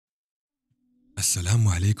Assalamu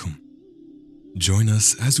alaikum. Join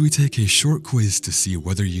us as we take a short quiz to see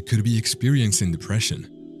whether you could be experiencing depression.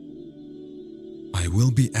 I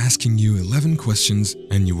will be asking you 11 questions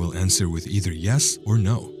and you will answer with either yes or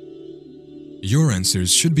no. Your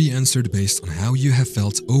answers should be answered based on how you have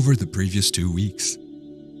felt over the previous 2 weeks.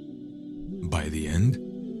 By the end,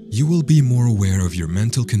 you will be more aware of your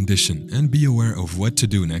mental condition and be aware of what to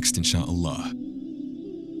do next, In Shaa Allah.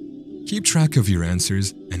 Keep track of your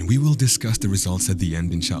answers and we will discuss the results at the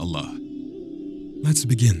end, In Shaa Allah. Let's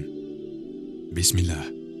begin.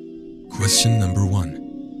 Bismillah. Question number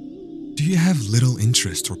 1. Do you have little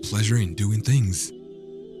interest or pleasure in doing things?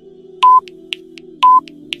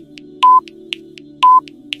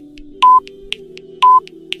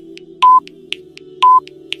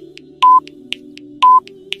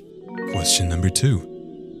 Question number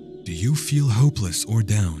 2. Do you feel hopeless or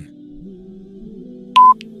down?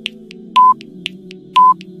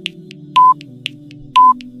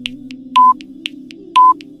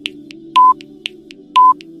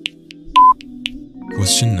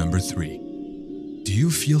 Question number 3. Do you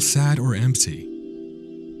feel sad or empty?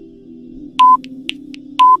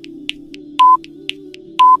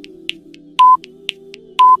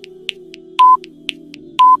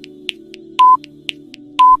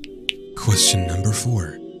 Question number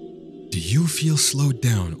 4. Do you feel slowed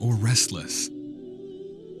down or restless?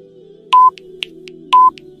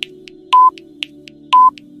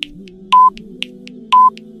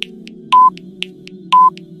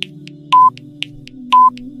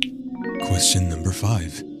 Question number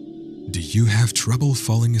 5. Do you have trouble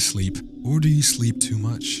falling asleep or do you sleep too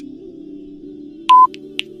much?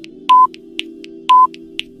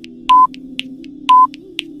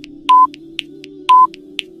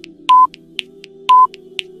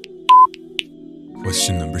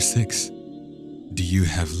 Question number 6. Do you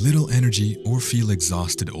have little energy or feel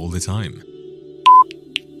exhausted all the time?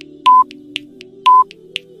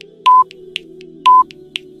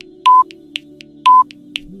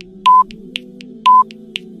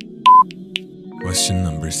 Question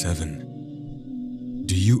number 7.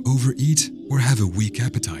 Do you overeat or have a weak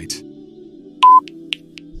appetite?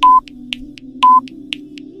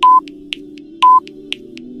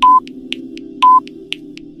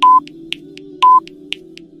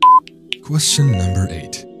 Question number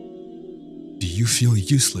 8. Do you feel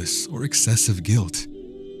useless or excessive guilt?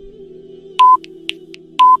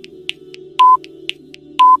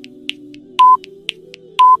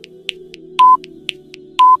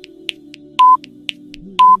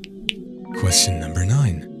 Question number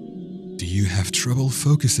 9. Do you have trouble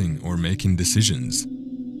focusing or making decisions?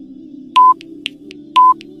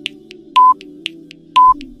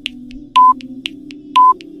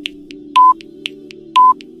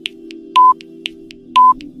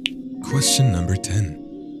 Question number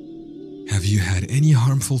 10. Have you had any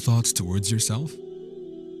harmful thoughts towards yourself?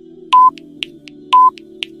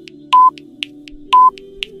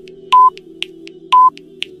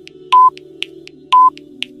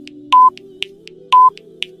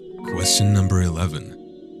 Question number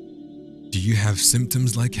 11. Do you have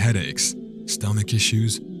symptoms like headaches, stomach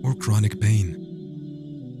issues, or chronic pain?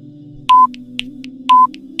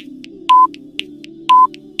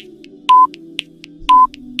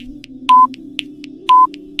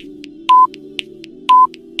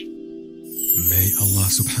 May Allah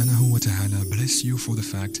subhanahu wa ta'ala bless you for the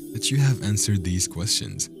fact that you have answered these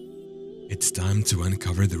questions. It's time to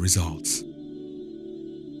uncover the results.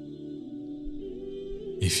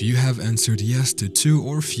 If you have answered yes to 2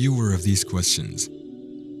 or fewer of these questions,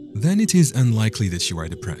 then it is unlikely that you are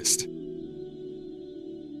depressed.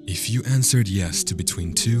 If you answered yes to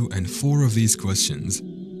between 2 and 4 of these questions,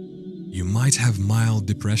 you might have mild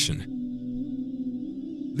depression.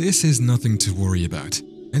 This is nothing to worry about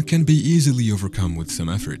and can be easily overcome with some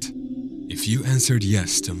effort. If you answered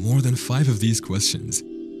yes to more than 5 of these questions,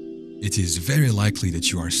 it is very likely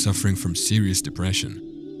that you are suffering from serious depression.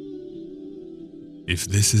 If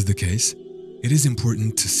this is the case, it is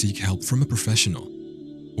important to seek help from a professional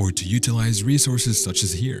or to utilize resources such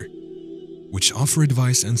as here, which offer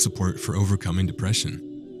advice and support for overcoming depression.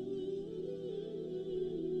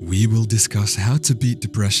 We will discuss how to beat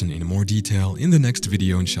depression in more detail in the next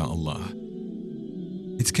video, In Shaa Allah.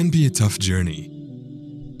 It can be a tough journey,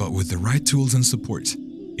 but with the right tools and support,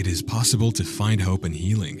 it is possible to find hope and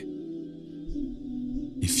healing.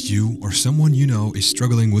 If you or someone you know is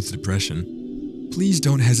struggling with depression, please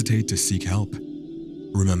don't hesitate to seek help.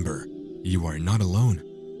 Remember, you are not alone.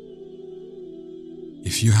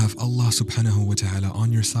 If you have Allah subhanahu wa ta'ala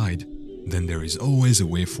on your side, then there is always a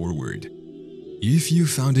way forward. If you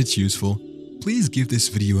found it useful, please give this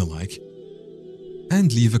video a like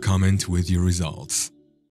and leave a comment with your results.